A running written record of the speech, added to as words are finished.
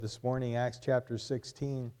This morning, Acts chapter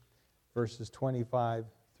 16, verses 25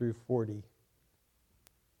 through 40.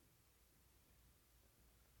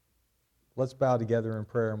 Let's bow together in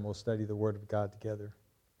prayer and we'll study the Word of God together.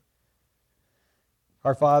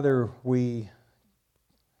 Our Father, we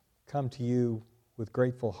come to you with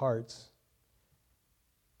grateful hearts,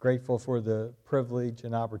 grateful for the privilege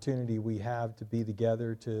and opportunity we have to be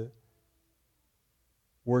together to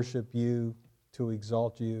worship you, to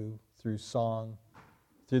exalt you through song,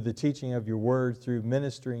 through the teaching of your word, through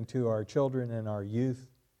ministering to our children and our youth.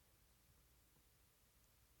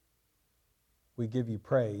 We give you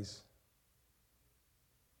praise.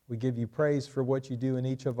 We give you praise for what you do in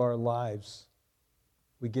each of our lives.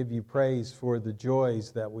 We give you praise for the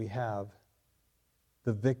joys that we have,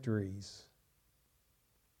 the victories.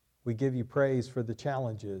 We give you praise for the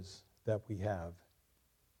challenges that we have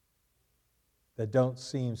that don't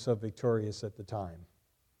seem so victorious at the time.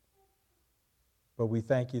 But we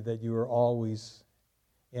thank you that you are always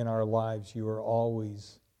in our lives. You are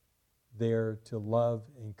always there to love,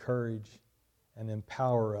 encourage, and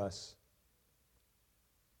empower us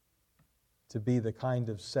to be the kind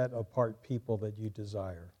of set-apart people that you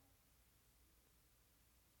desire.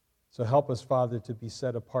 So help us, Father, to be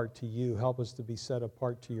set apart to you. Help us to be set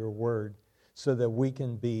apart to your word so that we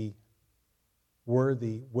can be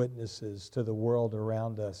worthy witnesses to the world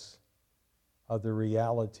around us of the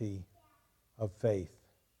reality of faith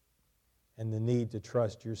and the need to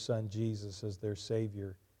trust your Son Jesus as their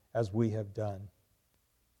Savior, as we have done.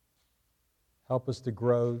 Help us to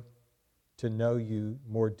grow to know you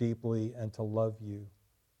more deeply and to love you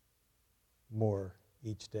more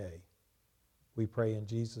each day. We pray in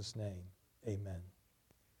Jesus' name, amen.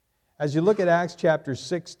 As you look at Acts chapter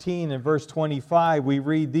 16 and verse 25, we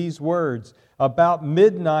read these words. About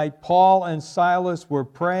midnight, Paul and Silas were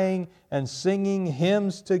praying and singing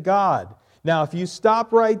hymns to God. Now, if you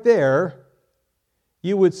stop right there,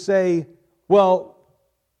 you would say, well,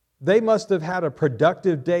 they must have had a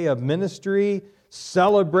productive day of ministry,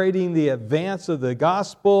 celebrating the advance of the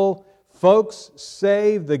gospel, folks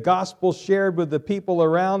saved, the gospel shared with the people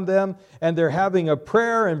around them, and they're having a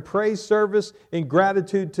prayer and praise service in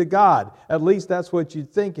gratitude to God. At least that's what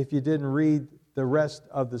you'd think if you didn't read the rest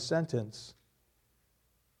of the sentence.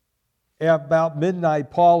 About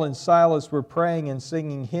midnight, Paul and Silas were praying and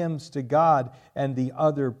singing hymns to God, and the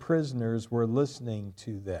other prisoners were listening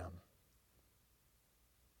to them.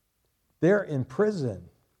 They're in prison.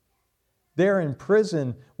 They're in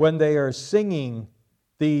prison when they are singing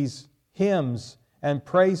these hymns and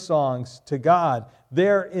praise songs to God.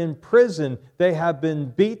 They're in prison. They have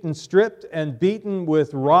been beaten, stripped, and beaten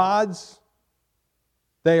with rods.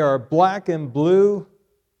 They are black and blue.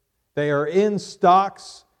 They are in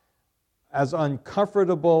stocks, as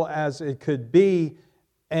uncomfortable as it could be,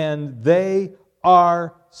 and they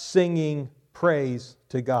are singing praise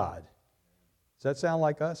to God. Does that sound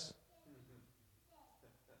like us?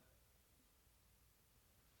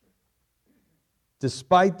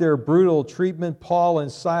 Despite their brutal treatment, Paul and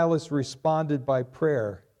Silas responded by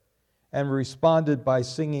prayer and responded by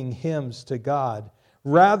singing hymns to God.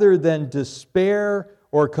 Rather than despair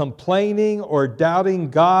or complaining or doubting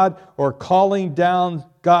God or calling down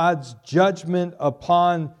God's judgment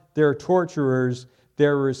upon their torturers,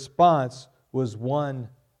 their response was one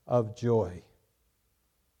of joy.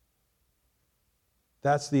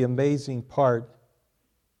 That's the amazing part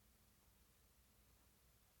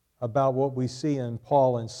about what we see in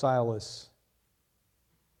Paul and Silas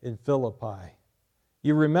in Philippi.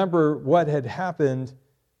 You remember what had happened.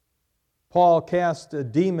 Paul cast a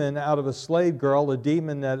demon out of a slave girl, a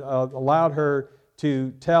demon that allowed her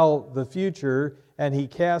to tell the future, and he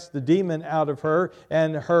cast the demon out of her,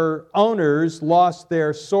 and her owners lost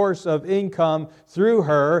their source of income through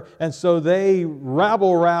her, and so they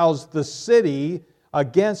rabble-roused the city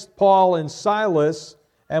against Paul and Silas.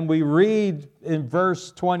 And we read in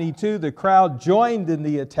verse 22, the crowd joined in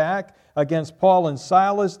the attack against Paul and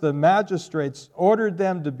Silas. The magistrates ordered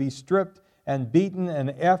them to be stripped and beaten,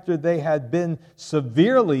 and after they had been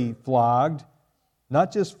severely flogged,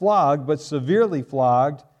 not just flogged, but severely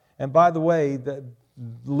flogged, and by the way,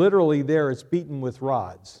 literally there it's beaten with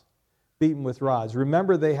rods. Beaten with rods.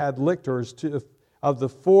 Remember, they had lictors. Of the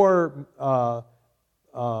four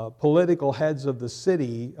political heads of the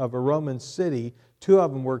city, of a Roman city, two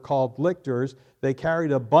of them were called lictors. They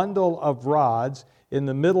carried a bundle of rods. In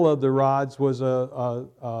the middle of the rods was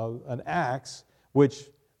an axe, which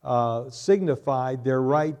signified their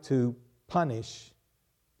right to punish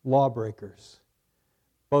lawbreakers,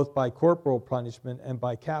 both by corporal punishment and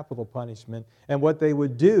by capital punishment. And what they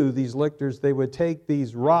would do, these lictors, they would take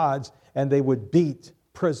these rods and they would beat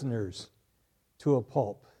prisoners to a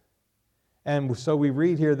pulp. And so we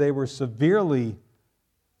read here they were severely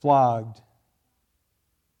flogged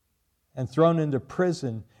and thrown into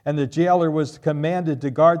prison. And the jailer was commanded to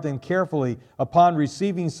guard them carefully. Upon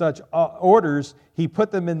receiving such orders, he put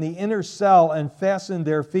them in the inner cell and fastened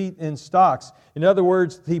their feet in stocks. In other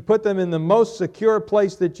words, he put them in the most secure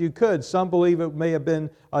place that you could. Some believe it may have been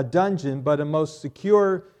a dungeon, but a most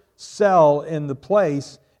secure cell in the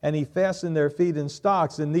place. And he fastened their feet in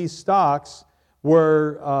stocks. And these stocks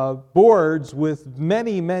were boards with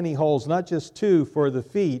many, many holes, not just two for the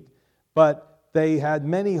feet, but they had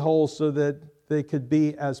many holes so that they could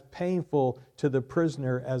be as painful to the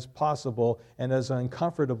prisoner as possible and as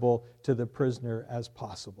uncomfortable to the prisoner as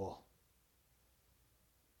possible.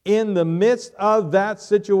 In the midst of that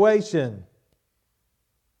situation,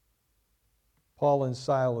 Paul and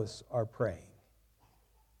Silas are praying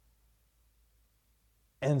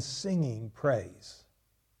and singing praise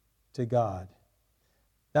to God.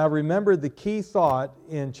 Now remember, the key thought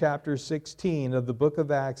in chapter 16 of the book of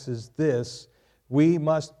Acts is this: we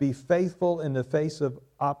must be faithful in the face of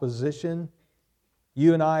opposition.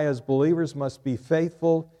 You and I as believers must be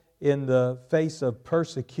faithful in the face of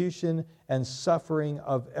persecution and suffering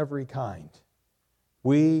of every kind.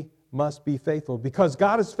 We must be faithful because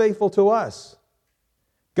God is faithful to us.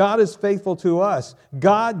 God is faithful to us.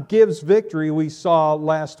 God gives victory, we saw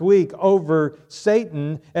last week, over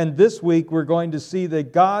Satan. And this week we're going to see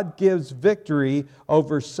that God gives victory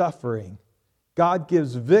over suffering. God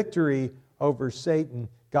gives victory over Satan.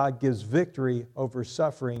 God gives victory over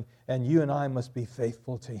suffering, and you and I must be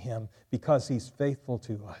faithful to Him because He's faithful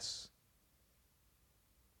to us.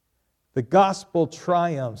 The gospel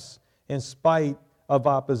triumphs in spite of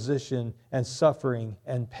opposition and suffering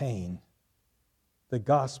and pain. The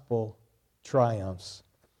gospel triumphs.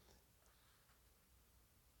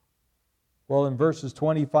 Well, in verses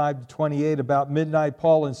 25 to 28, about midnight,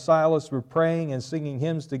 Paul and Silas were praying and singing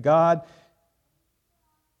hymns to God,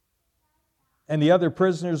 and the other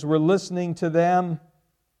prisoners were listening to them.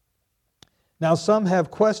 Now some have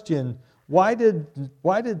questioned, why did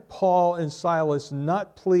Paul and Silas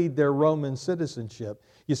not plead their Roman citizenship?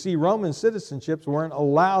 You see, Roman citizenships weren't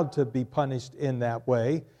allowed to be punished in that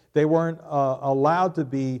way. They weren't allowed to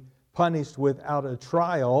be punished without a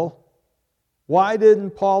trial. Why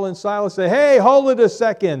didn't Paul and Silas say, hey, hold it a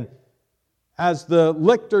second? As the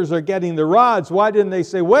lictors are getting the rods, why didn't they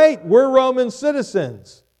say, wait, we're Roman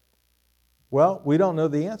citizens? Well, we don't know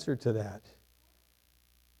the answer to that.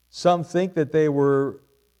 Some think that they were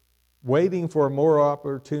waiting for a more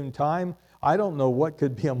opportune time. I don't know what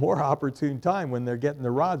could be a more opportune time when they're getting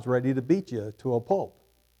the rods ready to beat you to a pulp.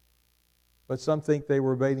 But some think they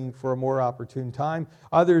were waiting for a more opportune time.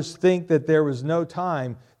 Others think that there was no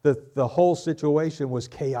time, that the whole situation was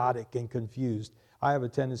chaotic and confused. I have a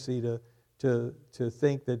tendency to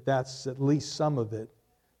think that that's at least some of it.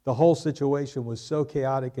 The whole situation was so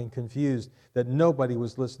chaotic and confused that nobody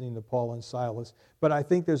was listening to Paul and Silas. But I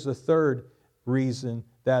think there's a third reason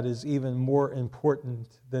that is even more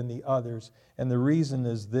important than the others. And the reason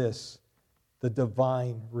is this, the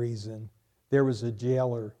divine reason. There was a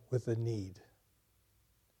jailer with a need.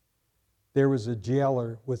 There was a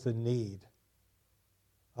jailer with a need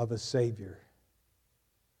of a Savior.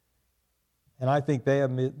 And I think they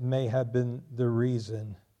may have been the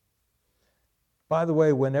reason. By the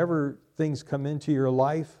way, whenever things come into your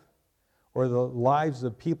life or the lives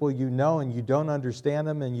of people you know and you don't understand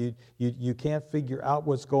them and you can't figure out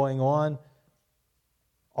what's going on,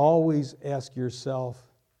 always ask yourself,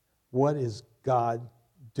 what is God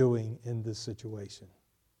doing in this situation?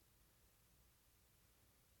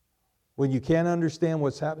 When you can't understand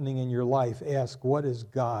what's happening in your life, ask, what is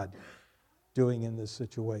God doing in this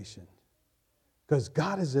situation? Because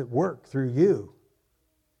God is at work through you.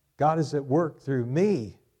 God is at work through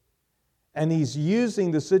me. And He's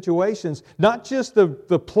using the situations, not just the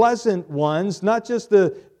pleasant ones, not just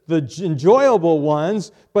the enjoyable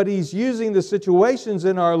ones, but He's using the situations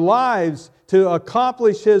in our lives to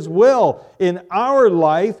accomplish His will in our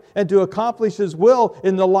life and to accomplish His will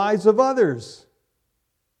in the lives of others.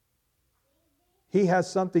 He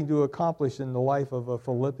has something to accomplish in the life of a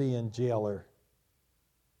Philippian jailer.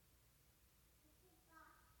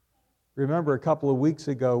 Remember, a couple of weeks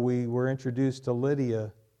ago, we were introduced to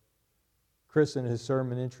Lydia. Chris in his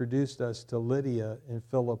sermon introduced us to Lydia in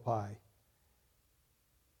Philippi.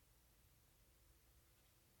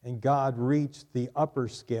 And God reached the upper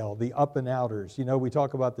scale, the up and outers. You know, we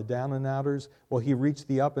talk about the down and outers. Well, He reached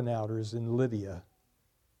the up and outers in Lydia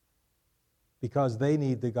because they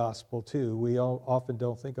need the gospel too. We often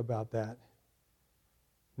don't think about that.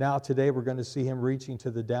 Now, today, we're going to see Him reaching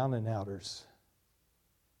to the down and outers.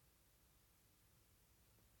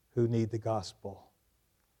 who need the gospel.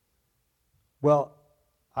 Well,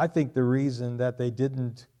 I think the reason that they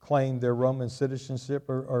didn't claim their Roman citizenship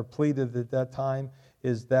or pleaded at that time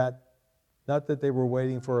is that not that they were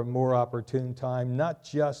waiting for a more opportune time, not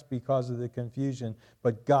just because of the confusion,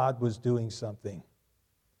 but God was doing something.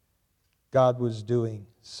 God was doing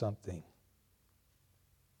something.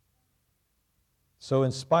 So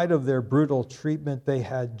in spite of their brutal treatment, they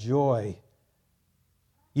had joy.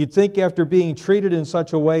 You'd think after being treated in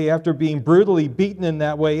such a way, after being brutally beaten in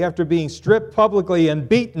that way, after being stripped publicly and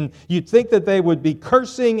beaten, you'd think that they would be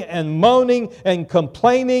cursing and moaning and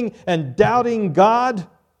complaining and doubting God.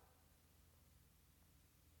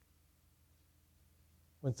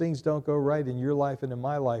 When things don't go right in your life and in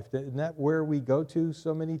my life, isn't that where we go to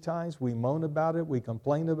so many times? We moan about it, we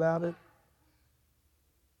complain about it.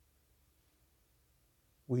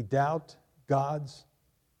 We doubt God's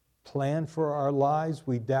plan for our lives.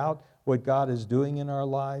 We doubt what God is doing in our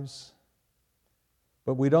lives.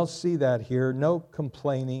 But we don't see that here. No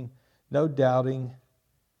complaining, no doubting,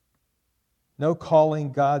 no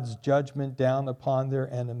calling God's judgment down upon their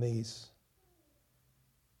enemies.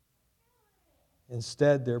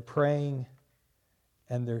 Instead, they're praying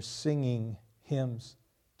and they're singing hymns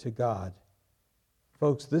to God.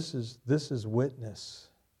 Folks, this is witness.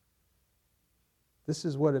 This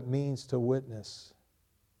is what it means to witness.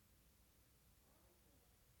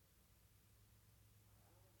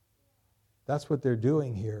 That's what they're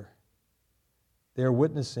doing here. They're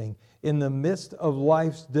witnessing. In the midst of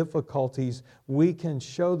life's difficulties, we can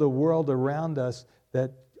show the world around us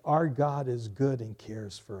that our God is good and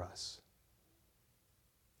cares for us.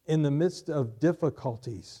 In the midst of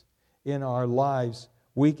difficulties in our lives,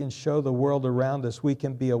 we can show the world around us. We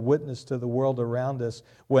can be a witness to the world around us.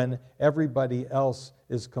 When everybody else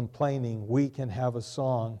is complaining, we can have a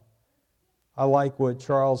song. I like what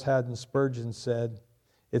Charles Haddon Spurgeon said.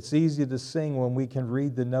 It's easy to sing when we can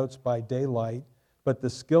read the notes by daylight, but the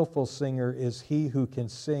skillful singer is he who can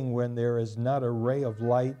sing when there is not a ray of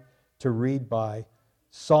light to read by.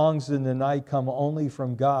 Songs in the night come only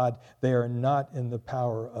from God. They are not in the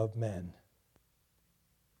power of men.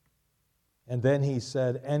 And then he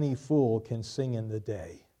said, any fool can sing in the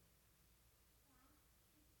day.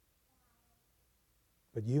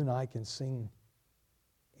 But you and I can sing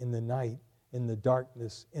in the night, in the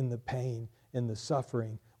darkness, in the pain, in the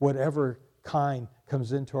suffering, whatever kind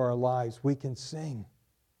comes into our lives, we can sing.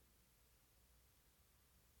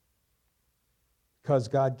 Because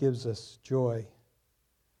God gives us joy.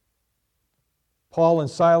 Paul and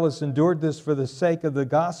Silas endured this for the sake of the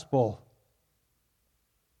gospel.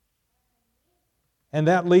 And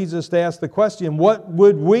that leads us to ask the question, what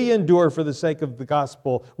would we endure for the sake of the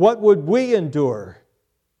gospel? What would we endure?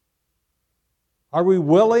 Are we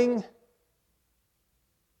willing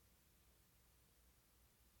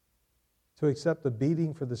to accept a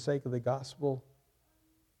beating for the sake of the gospel?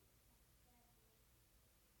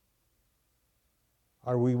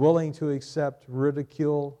 Are we willing to accept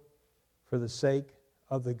ridicule for the sake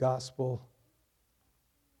of the gospel?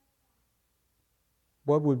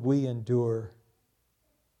 What would we endure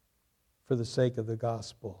for the sake of the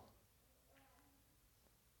gospel?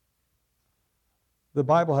 The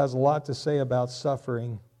Bible has a lot to say about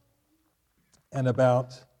suffering and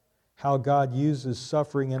about how God uses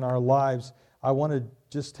suffering in our lives. I want to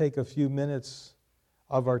just take a few minutes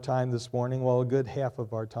of our time this morning, well, a good half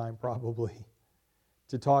of our time probably,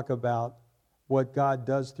 to talk about what God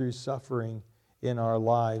does through suffering in our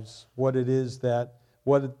lives, what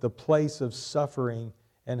the place of suffering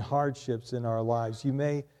and hardships in our lives. You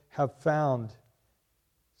may have found,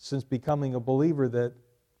 since becoming a believer, that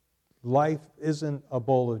life isn't a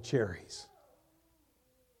bowl of cherries.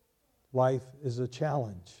 Life is a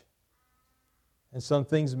challenge. And some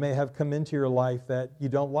things may have come into your life that you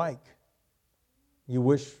don't like. You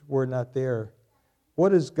wish were not there. What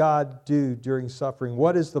does God do during suffering?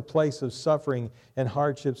 What is the place of suffering and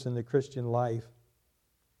hardships in the Christian life?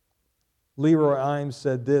 Leroy Imes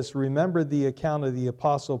said this, remember the account of the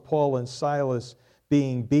Apostle Paul and Silas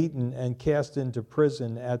being beaten and cast into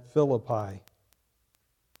prison at Philippi.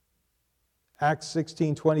 Acts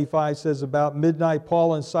 16:25 says, about midnight,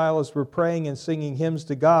 Paul and Silas were praying and singing hymns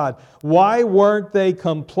to God. Why weren't they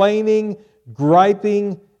complaining,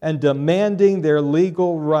 griping, and demanding their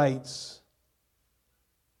legal rights?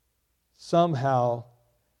 Somehow,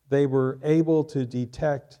 they were able to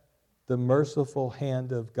detect the merciful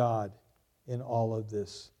hand of God in all of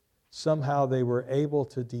this. Somehow, they were able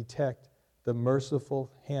to detect the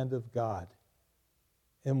merciful hand of God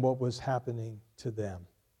in what was happening to them.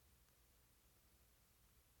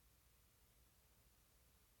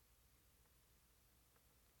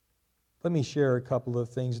 Let me share a couple of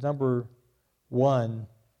things. Number one,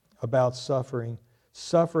 about suffering.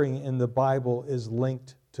 Suffering in the Bible is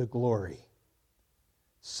linked to glory.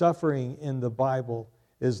 Suffering in the Bible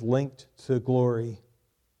is linked to glory.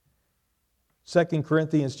 2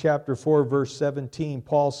 Corinthians chapter 4, verse 17,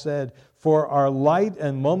 Paul said, "For our light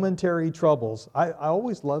and momentary troubles." I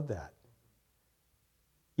always love that.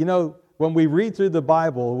 You know, when we read through the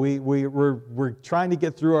Bible, we're trying to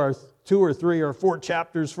get through our 2 or 3 or 4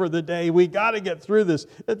 chapters for the day. We got to get through this.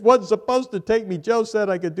 It wasn't supposed to take me. Joe said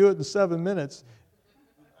I could do it in 7 minutes.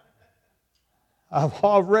 I've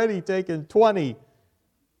already taken 20.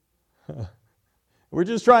 We're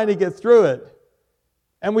just trying to get through it.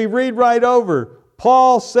 And we read right over.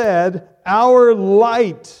 Paul said, "Our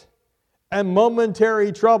light and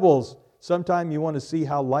momentary troubles." Sometime you want to see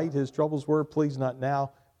how light his troubles were, please not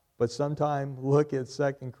now. But sometime look at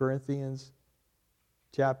 2 Corinthians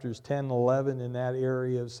chapters 10 and 11 in that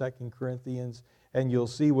area of 2 Corinthians, and you'll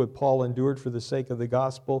see what Paul endured for the sake of the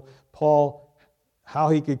gospel. Paul, how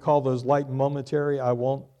he could call those light and momentary, I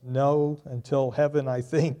won't know until heaven, I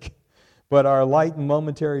think. But our light and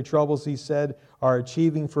momentary troubles, he said, are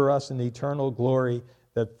achieving for us an eternal glory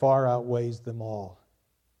that far outweighs them all.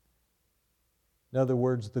 In other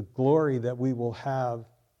words, the glory that we will have,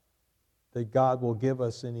 that God will give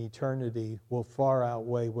us in eternity, will far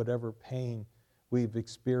outweigh whatever pain we've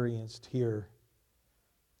experienced here.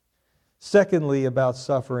 Secondly, about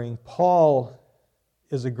suffering, Paul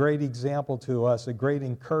is a great example to us, a great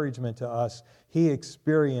encouragement to us. He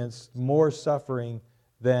experienced more suffering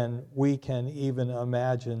than we can even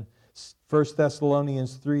imagine. 1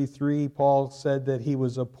 Thessalonians 3:3, Paul said that he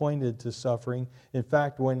was appointed to suffering. In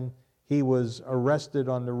fact, when he was arrested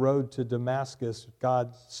on the road to Damascus,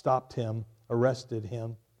 God stopped him, arrested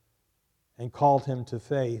him, and called him to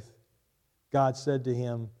faith. God said to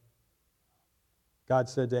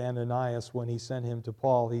Ananias when he sent him to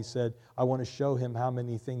Paul, he said, "I want to show him how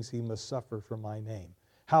many things he must suffer for my name."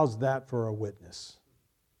 How's that for a witness?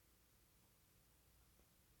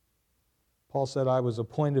 Paul said, "I was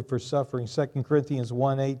appointed for suffering." 2 Corinthians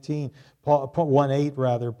 1:8,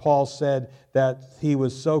 Paul said that he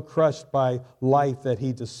was so crushed by life that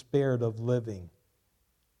he despaired of living.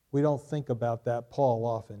 We don't think about that Paul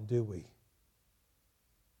often, do we?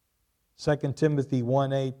 2 Timothy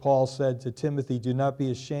 1:8, Paul said to Timothy, "Do not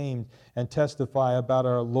be ashamed and testify about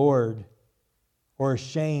our Lord, or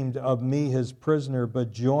ashamed of me, his prisoner,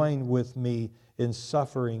 but join with me in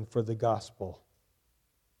suffering for the gospel."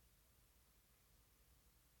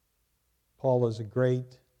 Paul is a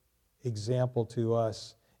great example to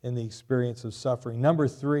us in the experience of suffering. Number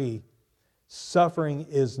 3, suffering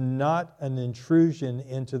is not an intrusion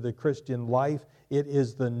into the Christian life, it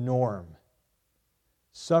is the norm.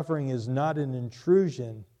 Suffering is not an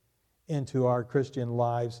intrusion into our Christian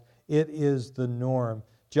lives, it is the norm.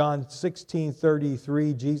 John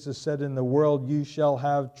 16:33, Jesus said, "In the world you shall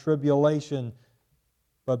have tribulation,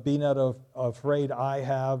 but be not afraid, I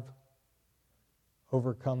have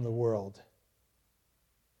overcome the world."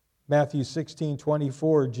 Matthew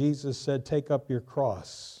 16:24, Jesus said, "Take up your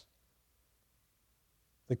cross."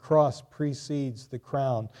 The cross precedes the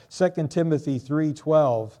crown. 2 Timothy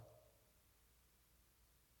 3:12,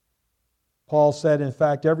 Paul said, in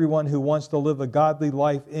fact, everyone who wants to live a godly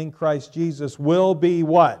life in Christ Jesus will be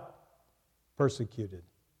what? Persecuted.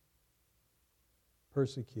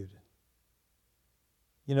 Persecuted.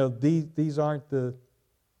 You know, these aren't the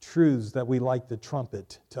truths that we like to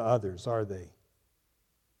trumpet to others, are they?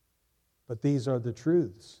 But these are the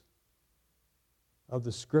truths of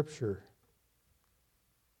the Scripture.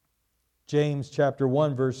 James chapter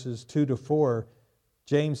 1, verses 2 to 4,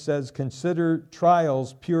 James says, "Consider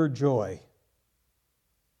trials pure joy."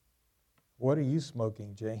 What are you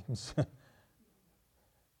smoking, James?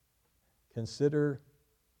 Consider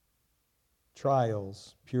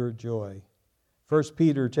trials pure joy. 1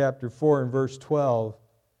 Peter chapter 4 and verse 12,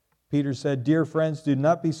 Peter said, "Dear friends, do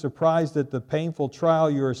not be surprised at the painful trial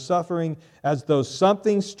you are suffering, as though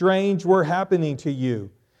something strange were happening to you."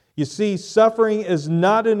 You see, suffering is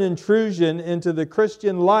not an intrusion into the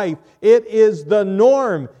Christian life. It is the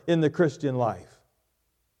norm in the Christian life.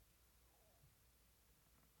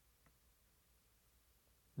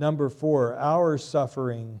 Number 4, our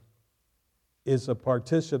suffering is a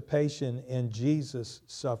participation in Jesus'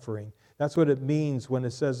 suffering. That's what it means when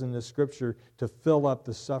it says in the Scripture to fill up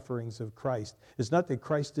the sufferings of Christ. It's not that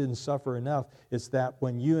Christ didn't suffer enough. It's that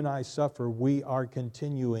when you and I suffer, we are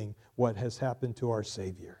continuing what has happened to our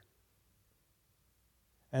Savior.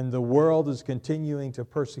 And the world is continuing to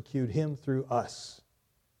persecute Him through us.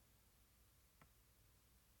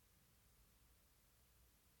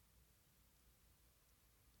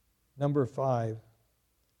 Number 5.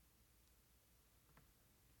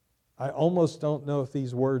 I almost don't know if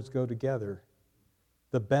these words go together.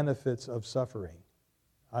 The benefits of suffering.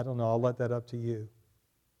 I don't know. I'll let that up to you.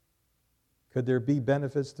 Could there be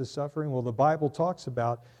benefits to suffering? Well, the Bible talks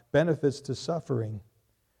about benefits to suffering.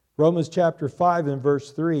 Romans chapter 5 and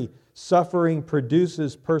verse 3, suffering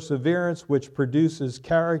produces perseverance, which produces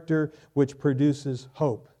character, which produces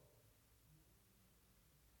hope.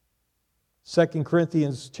 2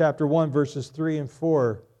 Corinthians chapter 1 verses 3 and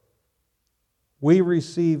 4, we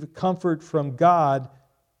receive comfort from God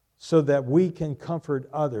so that we can comfort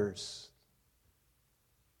others.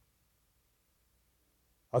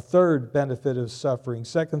 A third benefit of suffering.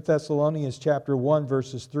 2 Thessalonians chapter 1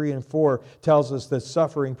 verses 3 and 4 tells us that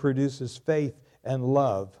suffering produces faith and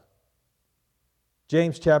love.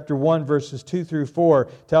 James chapter 1 verses 2 through 4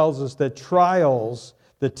 tells us that trials,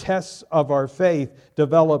 the tests of our faith,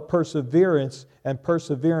 develop perseverance, and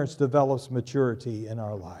perseverance develops maturity in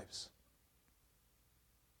our lives.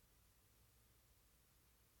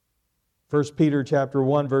 1 Peter chapter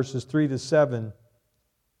 1 verses 3 to 7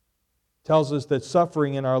 tells us that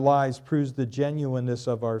suffering in our lives proves the genuineness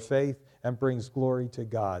of our faith and brings glory to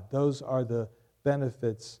God. Those are the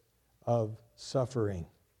benefits of suffering.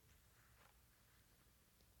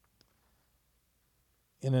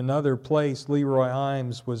 In another place, Leroy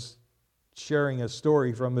Imes was sharing a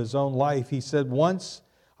story from his own life. He said, once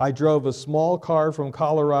I drove a small car from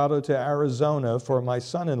Colorado to Arizona for my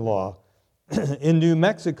son-in-law. In New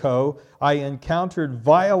Mexico, I encountered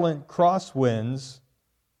violent crosswinds.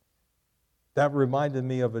 That reminded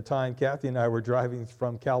me of a time Kathy and I were driving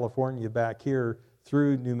from California back here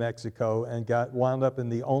through New Mexico and wound up in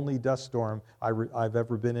the only dust storm I've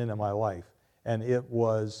ever been in my life. And it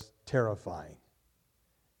was terrifying.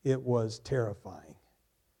 It was terrifying.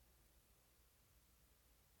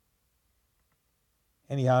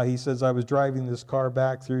 Anyhow, he says, I was driving this car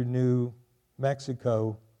back through New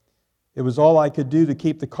Mexico. It was all I could do to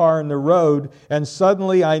keep the car in the road, and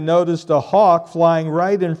suddenly I noticed a hawk flying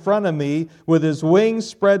right in front of me with his wings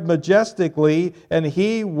spread majestically, and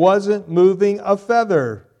he wasn't moving a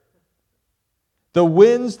feather. The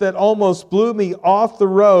winds that almost blew me off the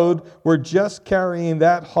road were just carrying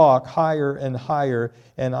that hawk higher and higher,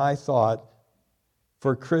 and I thought,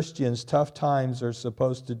 for Christians, tough times are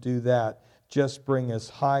supposed to do that, just bring us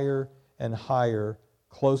higher and higher,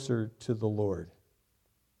 closer to the Lord.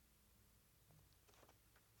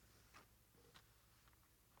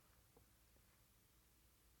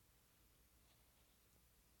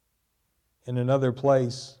 In another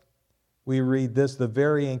place, we read this, the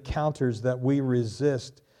very encounters that we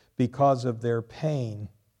resist because of their pain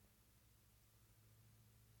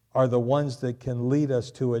are the ones that can lead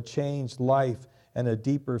us to a changed life and a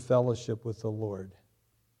deeper fellowship with the Lord.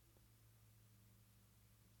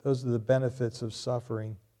 Those are the benefits of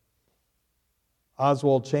suffering.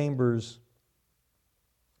 Oswald Chambers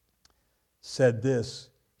said this,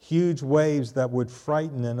 huge waves that would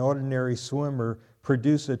frighten an ordinary swimmer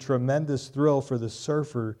produce a tremendous thrill for the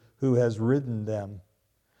surfer who has ridden them.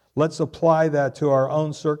 Let's apply that to our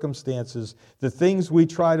own circumstances. The things we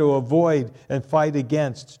try to avoid and fight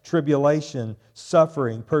against, tribulation,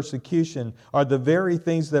 suffering, persecution, are the very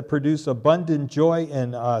things that produce abundant joy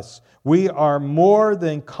in us. We are more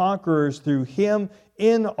than conquerors through Him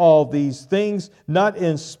in all these things, not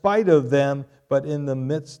in spite of them, but in the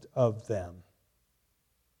midst of them.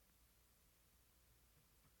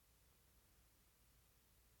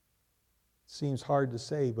 Seems hard to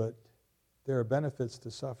say, but there are benefits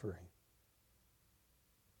to suffering.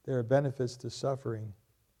 There are benefits to suffering.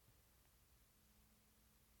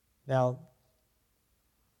 Now,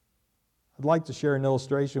 I'd like to share an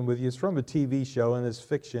illustration with you. It's from a TV show, and it's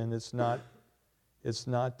fiction. It's not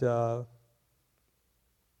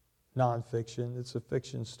nonfiction. It's a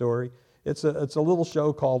fiction story. It's a little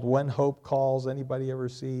show called When Hope Calls. Anybody ever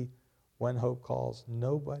see When Hope Calls?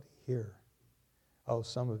 Nobody here. Oh,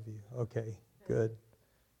 some of you. Okay, good.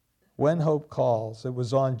 When Hope Calls. It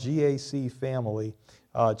was on GAC Family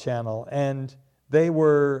channel, and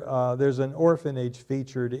there's an orphanage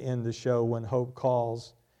featured in the show When Hope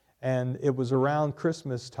Calls, and it was around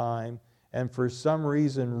Christmas time, and for some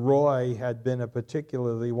reason Roy had been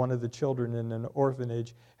one of the children in an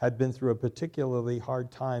orphanage, had been through a particularly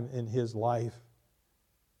hard time in his life.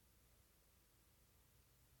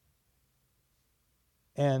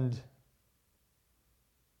 And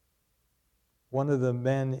one of the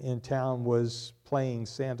men in town was playing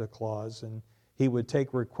Santa Claus, and he would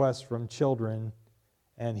take requests from children,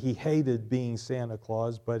 and he hated being Santa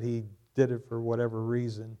Claus, but he did it for whatever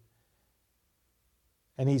reason.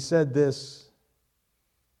 And he said this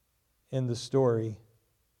in the story,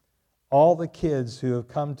 All the kids who have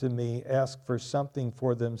come to me ask for something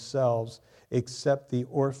for themselves except the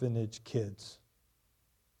orphanage kids.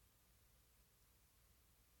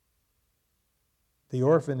 The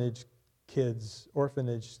orphanage kids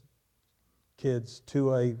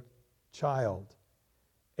to a child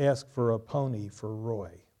ask for a pony for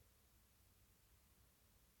Roy.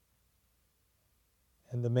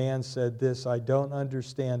 And the man said this, I don't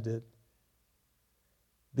understand it.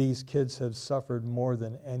 These kids have suffered more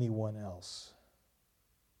than anyone else.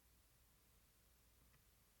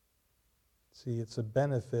 See, it's a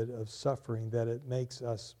benefit of suffering that it makes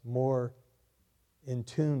us more in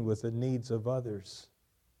tune with the needs of others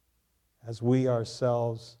as we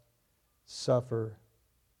ourselves suffer.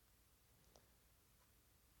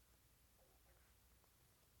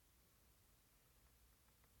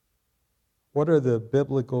 What are the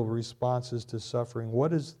biblical responses to suffering?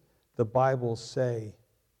 What does the Bible say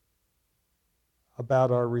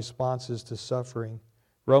about our responses to suffering?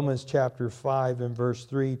 Romans chapter 5 and verse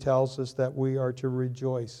 3 tells us that we are to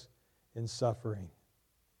rejoice in suffering.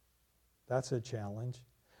 That's a challenge.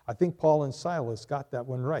 I think Paul and Silas got that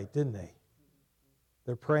one right, didn't they?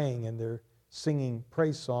 They're praying and they're singing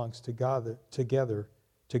praise songs together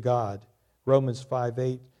to God. Romans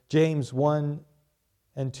 5:8. James 1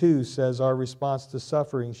 and 2 says our response to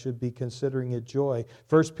suffering should be considering it joy.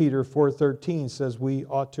 1 Peter 4:13 says we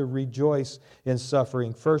ought to rejoice in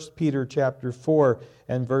suffering. 1 Peter chapter 4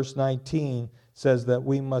 and verse 19 says that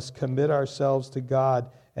we must commit ourselves to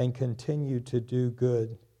God and continue to do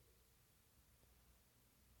good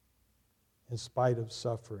in spite of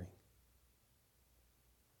suffering.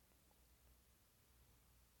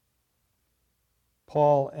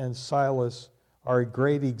 Paul and Silas are a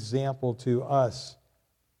great example to us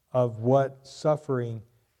of what suffering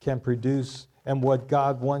can produce and what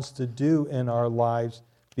God wants to do in our lives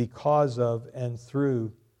because of and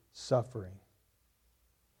through suffering.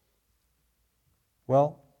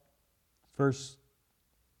 Well, verse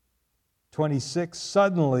 26,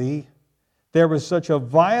 suddenly there was such a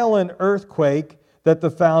violent earthquake that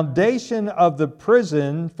the foundations of the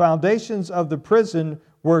prison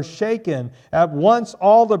were shaken. At once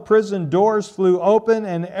all the prison doors flew open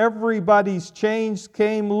and everybody's chains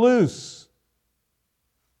came loose.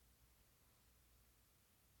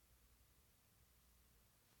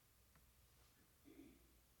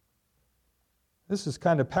 This is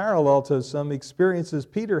kind of parallel to some experiences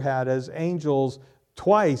Peter had as angels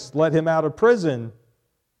twice let him out of prison.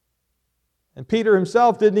 And Peter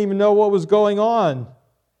himself didn't even know what was going on.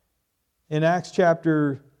 In Acts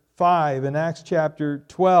chapter 5 and Acts chapter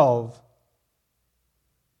 12.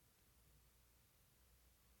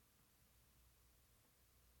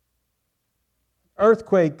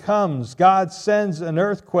 Earthquake comes. God sends an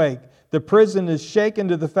earthquake. The prison is shaken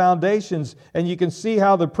to the foundations, and you can see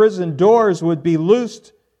how the prison doors would be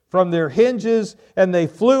loosed from their hinges, and they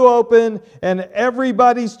flew open, and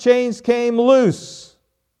everybody's chains came loose.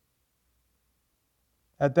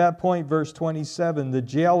 At that point, verse 27, the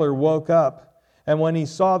jailer woke up, and when he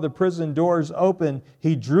saw the prison doors open,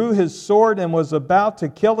 he drew his sword and was about to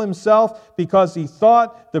kill himself because he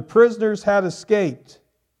thought the prisoners had escaped.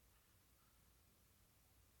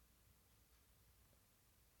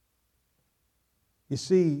 You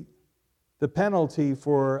see, the penalty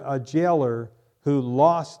for a jailer who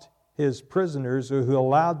lost his prisoners or who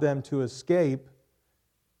allowed them to escape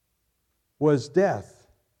was death.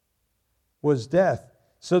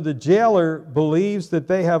 So the jailer believes that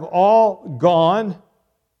they have all gone.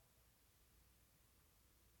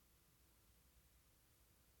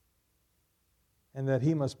 And that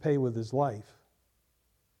he must pay with his life.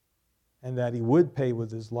 And that he would pay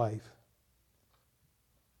with his life.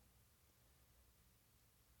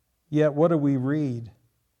 Yet what do we read?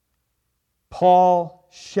 Paul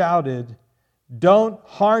shouted, "Don't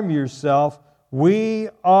harm yourself. We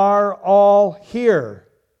are all here."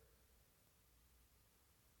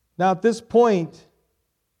 Now at this point,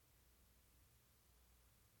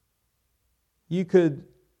 you could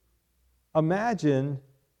imagine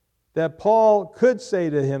that Paul could say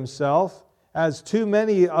to himself, as too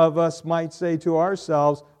many of us might say to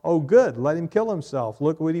ourselves, "Oh good, let him kill himself.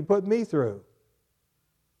 Look what he put me through."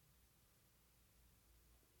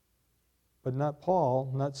 But not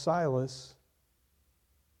Paul, not Silas.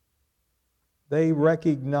 They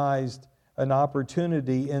recognized an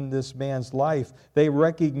opportunity in this man's life. They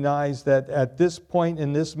recognized that at this point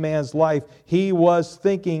in this man's life, he was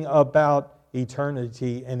thinking about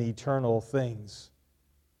eternity and eternal things.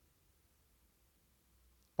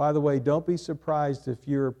 By the way, don't be surprised if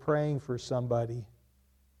you're praying for somebody.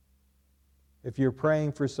 If you're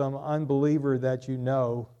praying for some unbeliever that you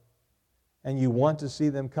know, and you want to see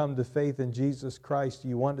them come to faith in Jesus Christ.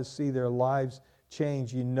 You want to see their lives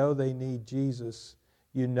change. You know they need Jesus.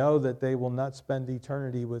 You know that they will not spend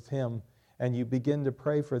eternity with Him. And you begin to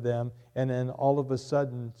pray for them, and then all of a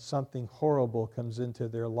sudden something horrible comes into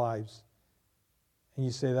their lives. And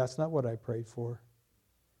you say, that's not what I prayed for.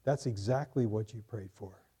 That's exactly what you prayed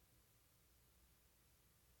for.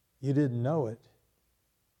 You didn't know it.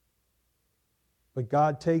 But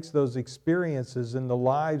God takes those experiences in the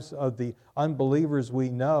lives of the unbelievers we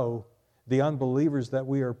know, the unbelievers that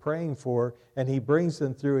we are praying for, and He brings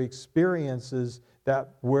them through experiences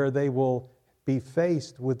where they will be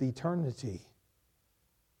faced with eternity,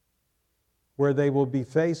 where they will be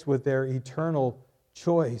faced with their eternal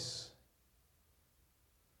choice.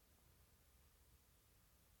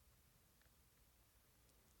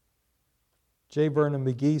 J. Vernon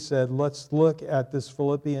McGee said, let's look at this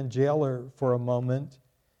Philippian jailer for a moment.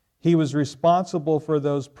 He was responsible for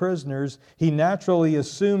those prisoners. He naturally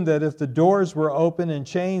assumed that if the doors were open and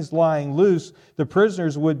chains lying loose, the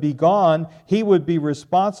prisoners would be gone. He would be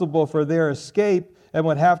responsible for their escape and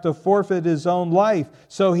would have to forfeit his own life.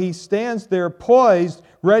 So he stands there poised,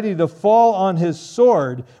 ready to fall on his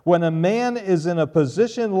sword. When a man is in a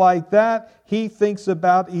position like that, he thinks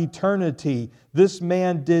about eternity. This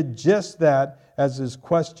man did just that, as his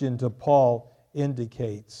question to Paul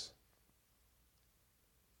indicates.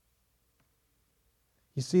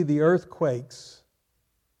 You see, the earthquakes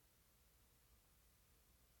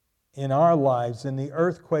in our lives and the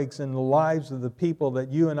earthquakes in the lives of the people that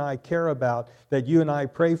you and I care about, that you and I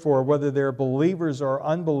pray for, whether they're believers or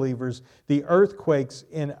unbelievers, the earthquakes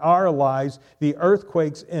in our lives, the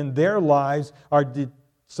earthquakes in their lives are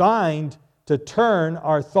designed to turn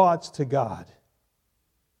our thoughts to God.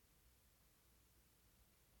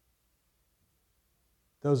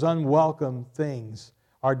 Those unwelcome things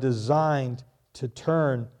are designed to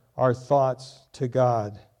turn our thoughts to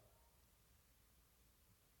God.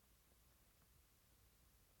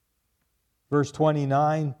 Verse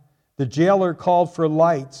 29, the jailer called for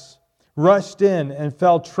lights, rushed in, and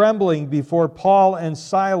fell trembling before Paul and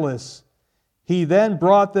Silas. He then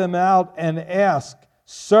brought them out and asked,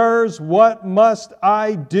 "Sirs, what must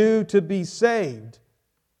I do to be saved?"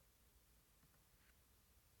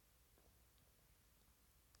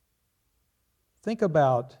 Think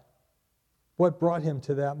about what brought him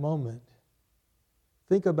to that moment.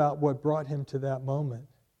 Think about what brought him to that moment.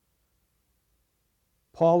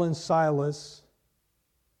 Paul and Silas,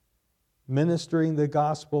 ministering the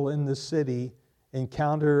gospel in the city,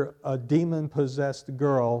 encounter a demon-possessed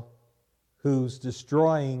girl who's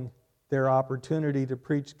destroying their opportunity to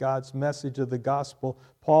preach God's message of the gospel.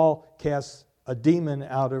 Paul casts a demon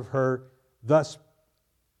out of her, thus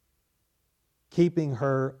keeping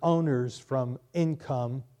her owners from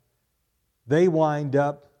income. They wind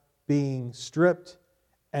up being stripped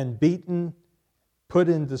and beaten, put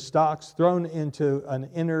into stocks, thrown into an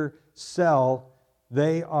inner cell.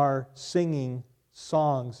 They are singing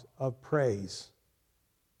songs of praise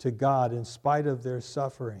to God in spite of their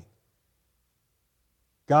suffering.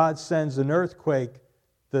 God sends an earthquake.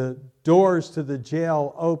 The doors to the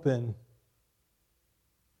jail open.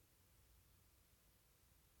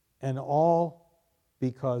 And all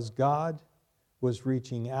because God was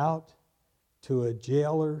reaching out to a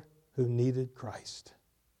jailer who needed Christ.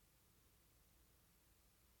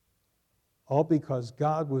 All because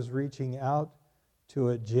God was reaching out to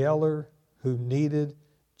a jailer who needed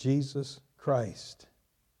Jesus Christ.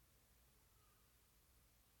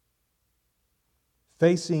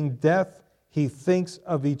 Facing death, he thinks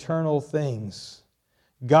of eternal things.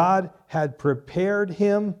 God had prepared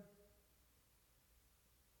him,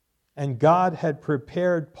 and God had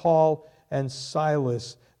prepared Paul and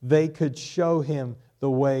Silas. They could show him the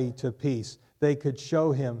way to peace. They could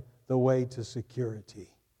show him the way to security.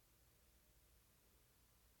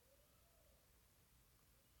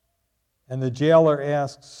 And the jailer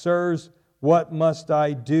asks, "Sirs, what must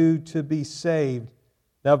I do to be saved?"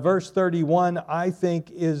 Now, verse 31, I think,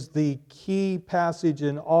 is the key passage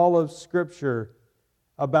in all of Scripture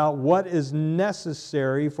about what is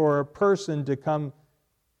necessary for a person to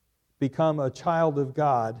become a child of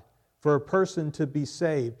God, for a person to be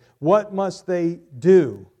saved. What must they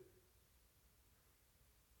do?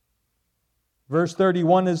 Verse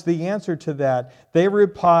 31 is the answer to that. They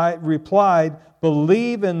replied,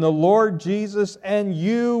 "Believe in the Lord Jesus and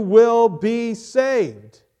you will be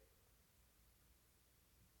saved."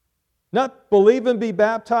 Not believe and be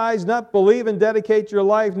baptized, not believe and dedicate your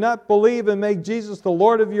life, not believe and make Jesus the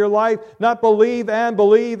Lord of your life, not believe and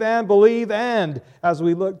believe and believe and, as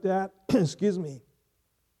we looked at,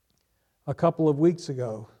 a couple of weeks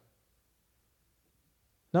ago.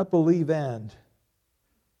 Not believe and,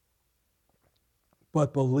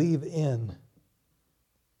 but believe in.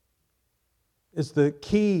 It's the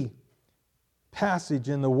key passage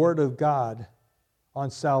in the Word of God on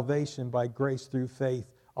salvation by grace through faith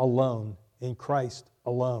alone, in Christ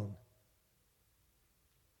alone.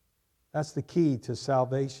 That's the key to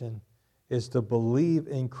salvation, is to believe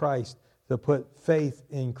in Christ, to put faith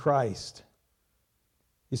in Christ.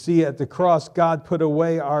 You see, at the cross, God put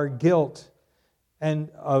away our guilt and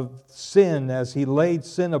of sin as He laid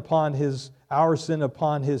our sin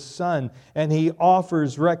upon His Son, and He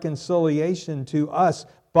offers reconciliation to us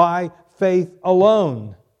by faith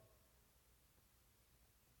alone.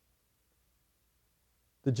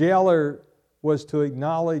 The jailer was to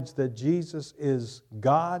acknowledge that Jesus is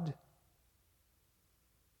God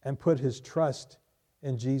and put his trust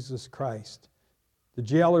in Jesus Christ. The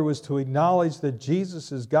jailer was to acknowledge that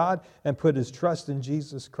Jesus is God and put his trust in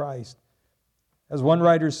Jesus Christ. As one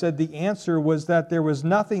writer said, the answer was that there was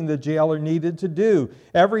nothing the jailer needed to do.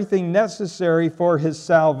 Everything necessary for his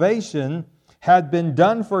salvation had been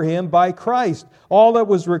done for him by Christ. All that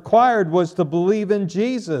was required was to believe in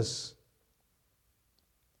Jesus.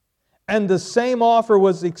 And the same offer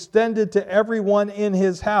was extended to everyone in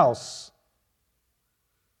his house.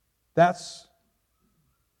 That's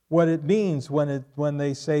what it means when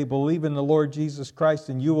they say, believe in the Lord Jesus Christ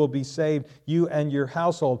and you will be saved, you and your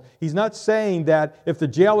household. He's not saying that if the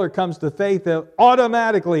jailer comes to faith, that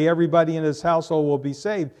automatically everybody in his household will be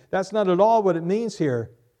saved. That's not at all what it means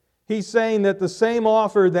here. He's saying that the same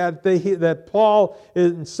offer that Paul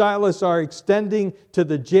and Silas are extending to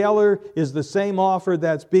the jailer is the same offer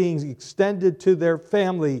that's being extended to their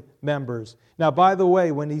family members. Now, by the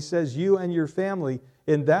way, when he says you and your family,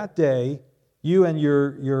 in that day, you and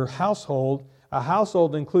your household, a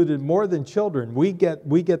household included more than children. We get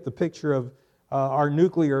the picture of our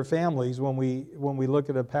nuclear families when we look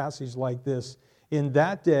at a passage like this. In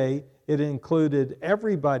that day, it included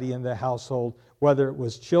everybody in the household, whether it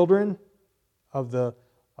was children of the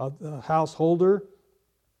householder,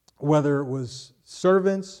 whether it was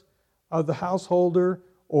servants of the householder,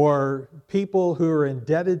 or people who are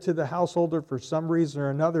indebted to the householder for some reason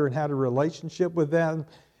or another and had a relationship with them.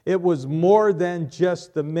 It was more than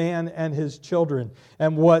just the man and his children.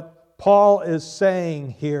 And what Paul is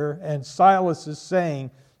saying here, and Silas is saying,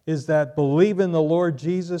 is that believe in the Lord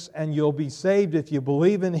Jesus and you'll be saved if you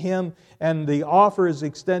believe in Him. And the offer is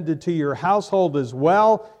extended to your household as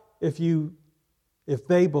well. If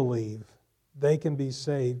they believe, they can be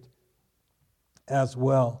saved as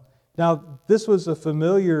well. Now, this was a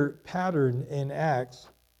familiar pattern in Acts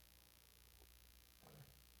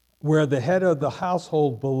where the head of the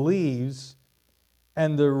household believes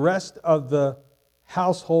and the rest of the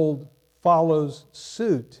household follows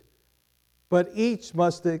suit. But each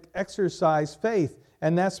must exercise faith,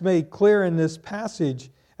 and that's made clear in this passage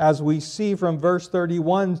as we see from verse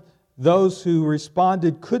 31, those who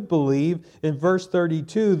responded could believe. In verse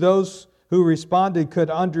 32, those who responded could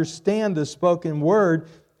understand the spoken word.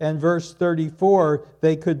 And verse 34,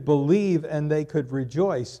 they could believe and they could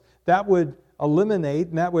rejoice. That would eliminate,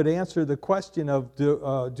 and that would answer the question of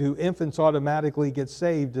do infants automatically get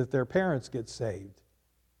saved if their parents get saved?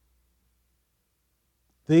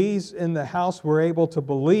 These in the house were able to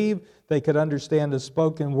believe. They could understand the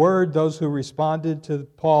spoken word, those who responded to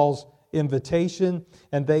Paul's invitation,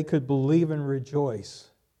 and they could believe and rejoice.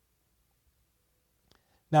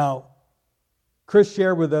 Now, Chris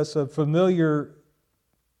shared with us a familiar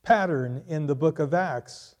pattern in the book of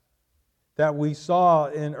Acts that we saw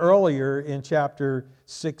earlier in chapter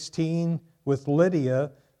 16 with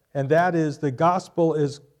Lydia, and that is the gospel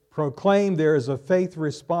is proclaimed, there is a faith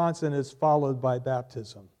response, and it's followed by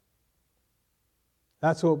baptism.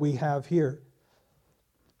 That's what we have here.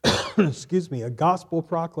 Excuse me, a gospel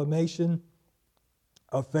proclamation,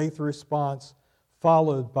 a faith response,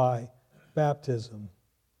 followed by baptism.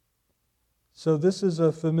 So this is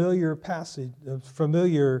a familiar passage, a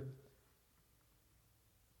familiar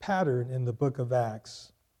pattern in the book of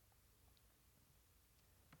Acts.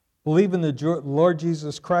 Believe in the Lord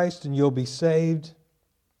Jesus Christ and you'll be saved.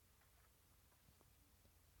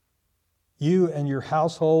 You and your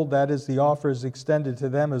household, that is, the offer is extended to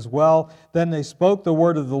them as well. Then they spoke the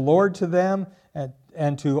word of the Lord to them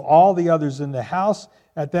and to all the others in the house.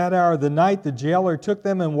 At that hour of the night, the jailer took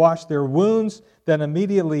them and washed their wounds. Then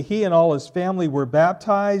immediately he and all his family were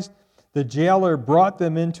baptized. The jailer brought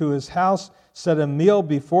them into his house, set a meal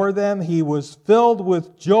before them. He was filled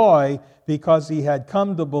with joy because he had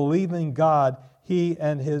come to believe in God, he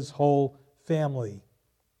and his whole family.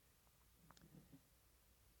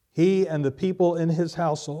 He and the people in his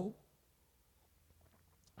household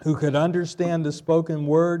who could understand the spoken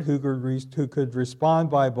word, who could respond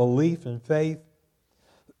by belief and faith,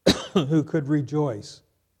 who could rejoice,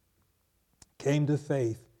 came to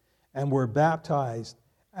faith and were baptized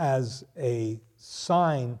as a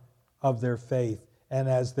sign of their faith and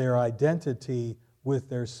as their identity with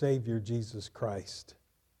their Savior, Jesus Christ.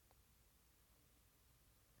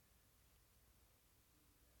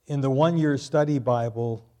 In the one-year study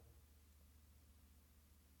Bible,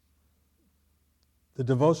 the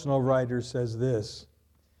devotional writer says this: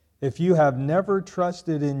 if you have never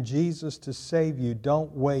trusted in Jesus to save you,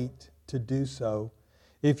 don't wait to do so.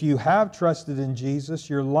 If you have trusted in Jesus,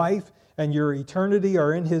 your life and your eternity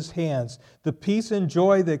are in His hands. The peace and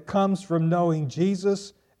joy that comes from knowing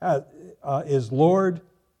Jesus is Lord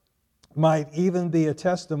might even be a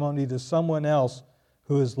testimony to someone else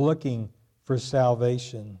who is looking for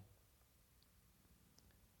salvation.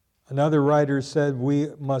 Another writer said we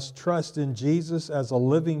must trust in Jesus as a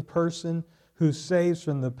living person who saves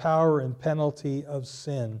from the power and penalty of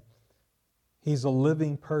sin. He's a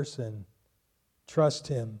living person. Trust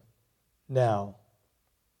Him now.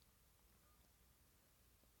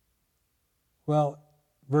 Well,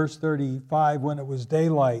 verse 35, when it was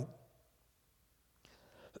daylight,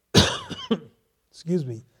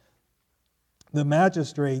 the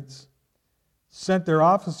magistrates sent their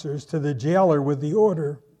officers to the jailer with the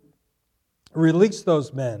order, release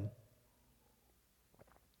those men.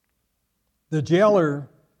 The jailer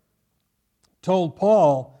told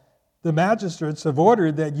Paul, the magistrates have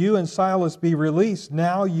ordered that you and Silas be released.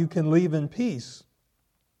 Now you can leave in peace.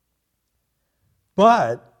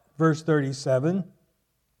 But, verse 37,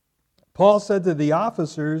 Paul said to the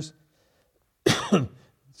officers,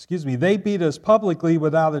 they beat us publicly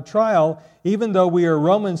without a trial, even though we are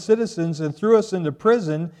Roman citizens, and threw us into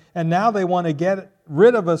prison, and now they want to get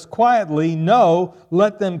rid of us quietly. No,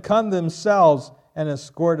 let them come themselves and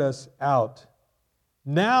escort us out.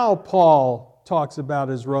 Now Paul talks about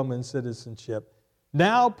his Roman citizenship.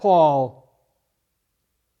 Now Paul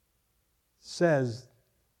says,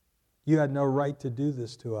 you had no right to do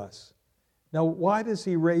this to us. Now, why does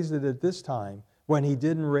he raise it at this time when he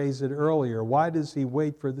didn't raise it earlier? Why does he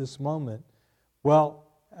wait for this moment? Well,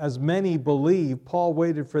 as many believe, Paul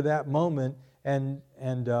waited for that moment and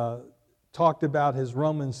talked about his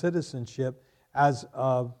Roman citizenship as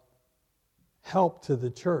a help to the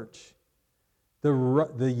church.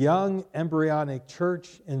 The young embryonic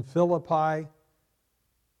church in Philippi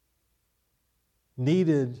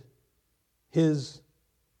needed his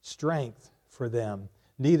strength for them,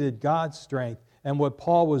 needed God's strength. And what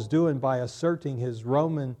Paul was doing by asserting his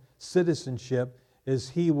Roman citizenship is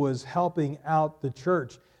he was helping out the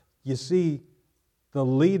church. You see, the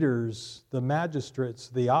leaders, the magistrates,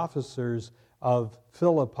 the officers of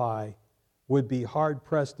Philippi would be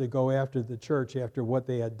hard-pressed to go after the church after what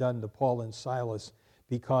they had done to Paul and Silas,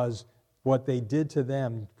 because what they did to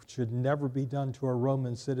them should never be done to a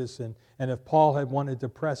Roman citizen. And if Paul had wanted to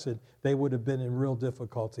press it, they would have been in real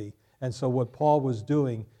difficulty. And so what Paul was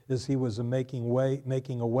doing is he was making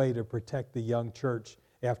a way to protect the young church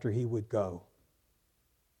after he would go.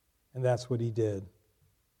 And that's what he did.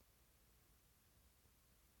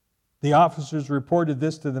 The officers reported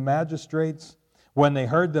this to the magistrates. When they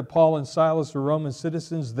heard that Paul and Silas were Roman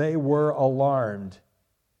citizens, they were alarmed.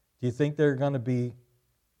 Do you think they're going to be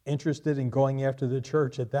interested in going after the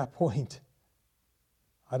church at that point?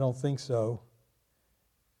 I don't think so.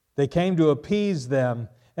 They came to appease them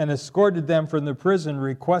and escorted them from the prison,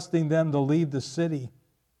 requesting them to leave the city.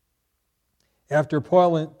 After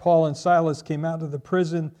Paul and Silas came out of the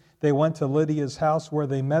prison, they went to Lydia's house where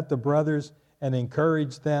they met the brothers and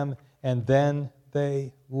encouraged them, and then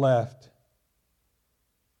they left.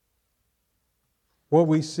 What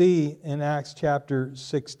we see in Acts chapter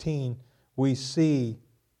 16, we see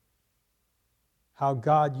how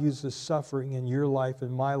God uses suffering in your life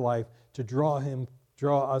and my life to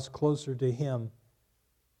draw us closer to Him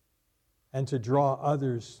and to draw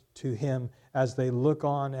others to Him as they look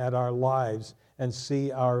on at our lives and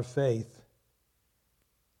see our faith.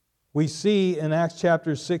 We see in Acts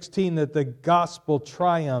chapter 16 that the gospel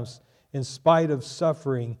triumphs in spite of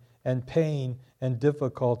suffering and pain and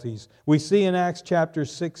difficulties. We see in Acts chapter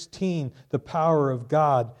 16 the power of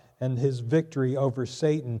God and His victory over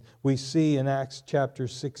Satan. We see in Acts chapter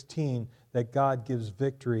 16 that God gives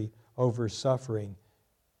victory over suffering.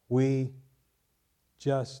 We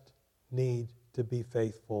just need to be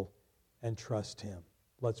faithful and trust Him.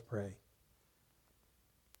 Let's pray.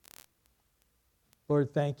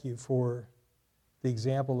 Lord, thank You for the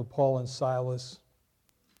example of Paul and Silas,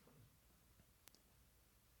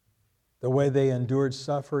 the way they endured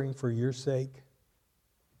suffering for Your sake,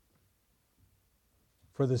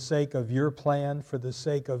 for the sake of your plan, for the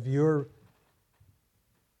sake of your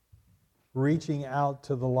reaching out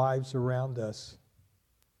to the lives around us.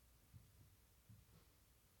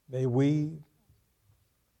 May we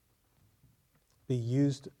be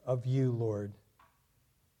used of you, Lord,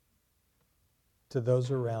 to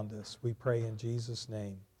those around us. We pray in Jesus'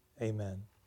 name. Amen.